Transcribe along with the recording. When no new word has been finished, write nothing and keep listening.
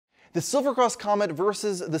The Silver Cross Comet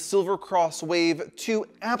versus the Silver Cross Wave, two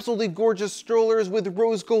absolutely gorgeous strollers with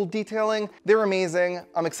rose gold detailing. They're amazing.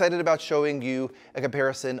 I'm excited about showing you a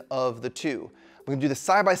comparison of the two. We're gonna do this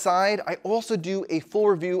side by side. I also do a full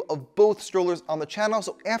review of both strollers on the channel,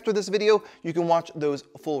 so after this video, you can watch those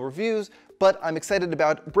full reviews. But I'm excited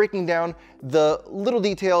about breaking down the little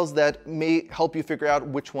details that may help you figure out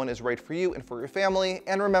which one is right for you and for your family.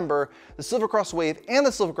 And remember, the Silver Cross Wave and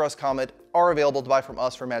the Silver Cross Comet are available to buy from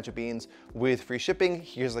us for Magic Beans with free shipping.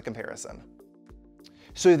 Here's the comparison.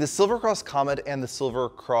 So the Silver Cross Comet and the Silver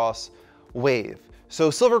Cross Wave. So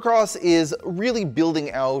Silver Cross is really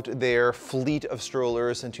building out their fleet of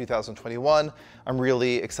strollers in 2021. I'm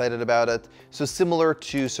really excited about it. So similar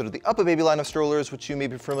to sort of the Up a Baby line of strollers, which you may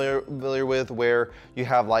be familiar with, where you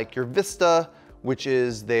have like your Vista, which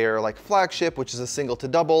is their like flagship, which is a single to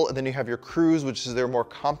double, and then you have your Cruise, which is their more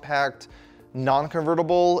compact,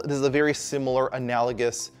 non-convertible. This is a very similar,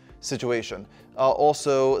 analogous situation.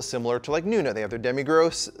 Also similar to like Nuna, they have their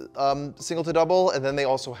Demi-Gross single to double, and then they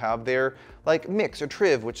also have their like Mix or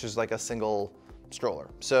Triv, which is like a single stroller.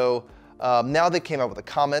 So now they came out with a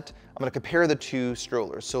Comet. I'm gonna compare the two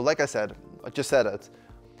strollers. So like I said, I just said it,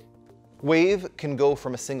 Wave can go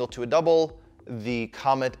from a single to a double, the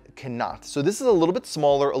Comet cannot. So this is a little bit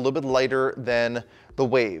smaller, a little bit lighter than the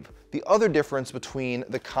Wave. The other difference between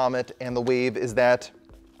the Comet and the Wave is that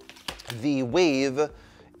the Wave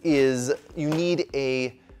is you need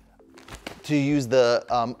to use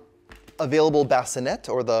the available bassinet,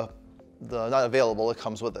 or the not available, it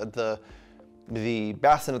comes with it, the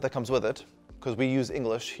bassinet that comes with it, because we use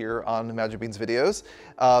English here on Magic Beans videos,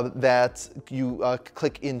 that you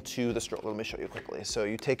click into the stroller. Let me show you quickly. So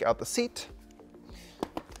you take out the seat,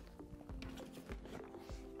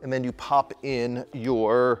 and then you pop in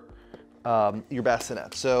your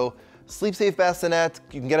bassinet. So sleep safe bassinet,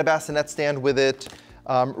 you can get a bassinet stand with it.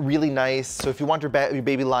 Really nice. So if you want your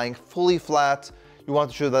baby lying fully flat, you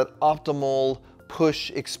want to show that optimal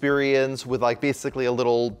push experience with like basically a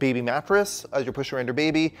little baby mattress as you're pushing around your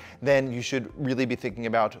baby, then you should really be thinking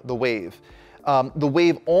about the Wave. The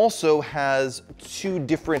Wave also has two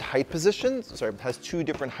different height positions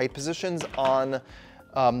on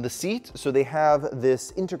the seat. So they have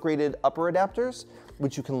this integrated upper adapters,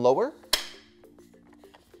 which you can lower.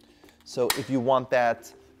 So if you want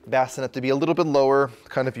that bassinet to be a little bit lower,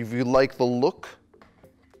 kind of if you like the look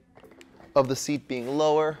of the seat being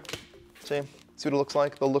lower, see what it looks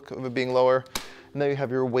like, the look of it being lower. And then you have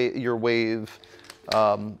your Wave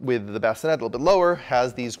with the bassinet a little bit lower,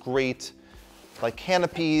 has these great like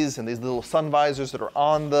canopies and these little sun visors that are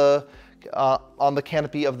on the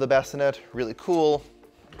canopy of the bassinet, really cool.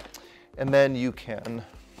 And then you can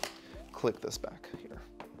click this back here.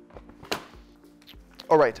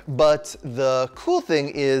 All right, but the cool thing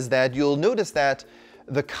is that you'll notice that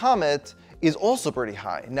the Comet is also pretty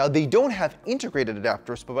high. Now they don't have integrated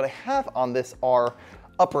adapters, but what I have on this are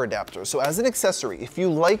upper adapters. So as an accessory, if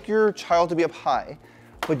you like your child to be up high,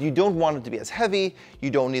 but you don't want it to be as heavy, you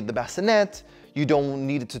don't need the bassinet, you don't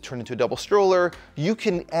need it to turn into a double stroller, you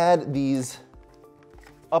can add these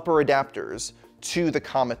upper adapters to the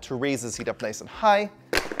Comet to raise the seat up nice and high.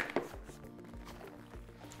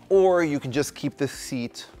 Or you can just keep the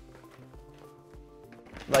seat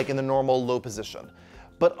like in the normal low position.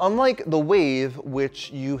 But unlike the Wave,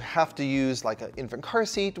 which you have to use like an infant car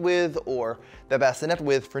seat with or the bassinet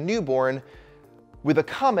with for newborn, with a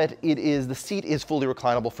Comet, the seat is fully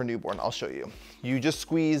reclinable for newborn. I'll show you. You just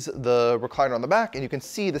squeeze the recliner on the back and you can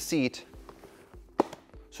see the seat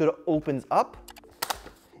sort of opens up,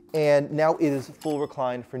 and now it is full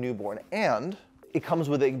recline for newborn. And it comes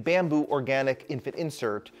with a bamboo organic infant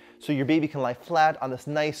insert, so your baby can lie flat on this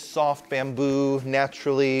nice soft bamboo,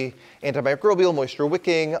 naturally antimicrobial, moisture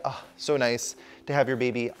wicking. Oh, so nice to have your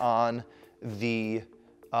baby on the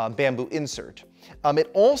bamboo insert.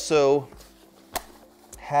 It also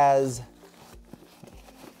has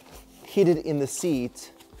hidden in the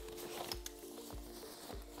seat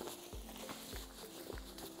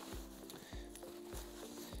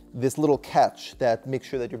this little catch that makes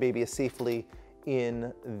sure that your baby is safely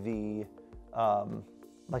in the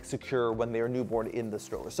like secure when they are newborn in the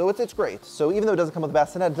stroller. So it's great. So even though it doesn't come with a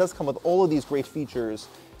bassinet, it does come with all of these great features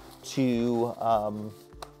to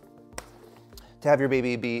have your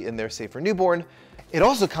baby be in there safe for newborn. It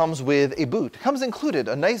also comes with a boot. It comes included,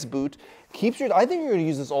 a nice boot. I think you're gonna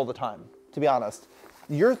use this all the time, to be honest.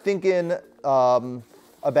 You're thinking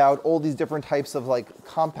about all these different types of like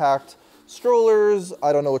compact strollers.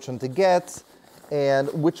 I don't know which one to get, and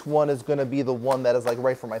which one is gonna be the one that is like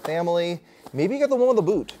right for my family. Maybe you get the one with the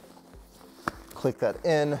boot. Click that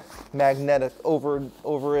in, magnetic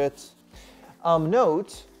over it.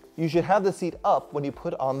 Note, you should have the seat up when you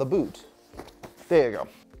put on the boot. There you go.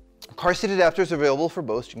 Car seat adapters are available for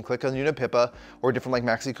both. You can click on Unit Pippa or a different like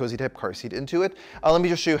Maxi Cozy type car seat into it. Let me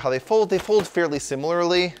just show you how they fold. They fold fairly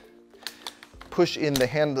similarly. Push in the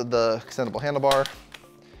extendable handlebar,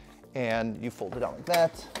 and you fold it down like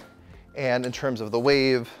that. And in terms of the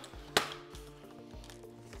wave,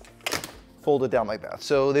 fold it down like that.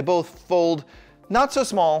 So they both fold not so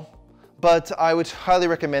small, but I would highly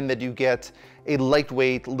recommend that you get a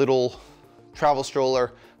lightweight little travel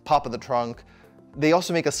stroller, pop in the trunk. They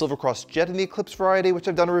also make a Silver Cross Jet in the Eclipse variety, which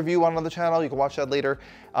I've done a review on the channel. You can watch that later,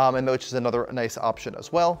 and which is another nice option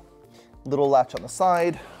as well. Little latch on the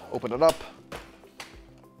side, open it up.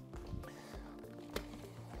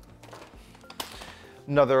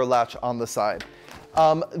 Another latch on the side.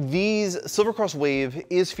 These Silver Cross Wave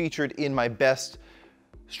is featured in my best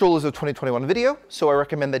Strollers of 2021 video, so I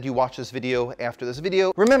recommend that you watch this video after this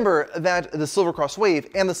video. Remember that the Silver Cross Wave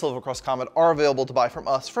and the Silver Cross Comet are available to buy from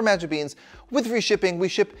us for Magic Beans with free shipping. We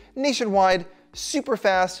ship nationwide, super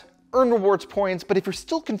fast, earn rewards points, but if you're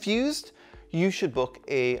still confused, you should book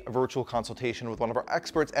a virtual consultation with one of our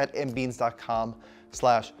experts at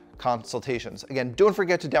mbeans.com/consultations. Again, don't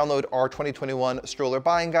forget to download our 2021 stroller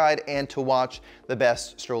buying guide and to watch the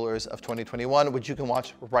best strollers of 2021, which you can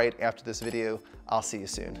watch right after this video. I'll see you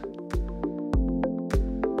soon.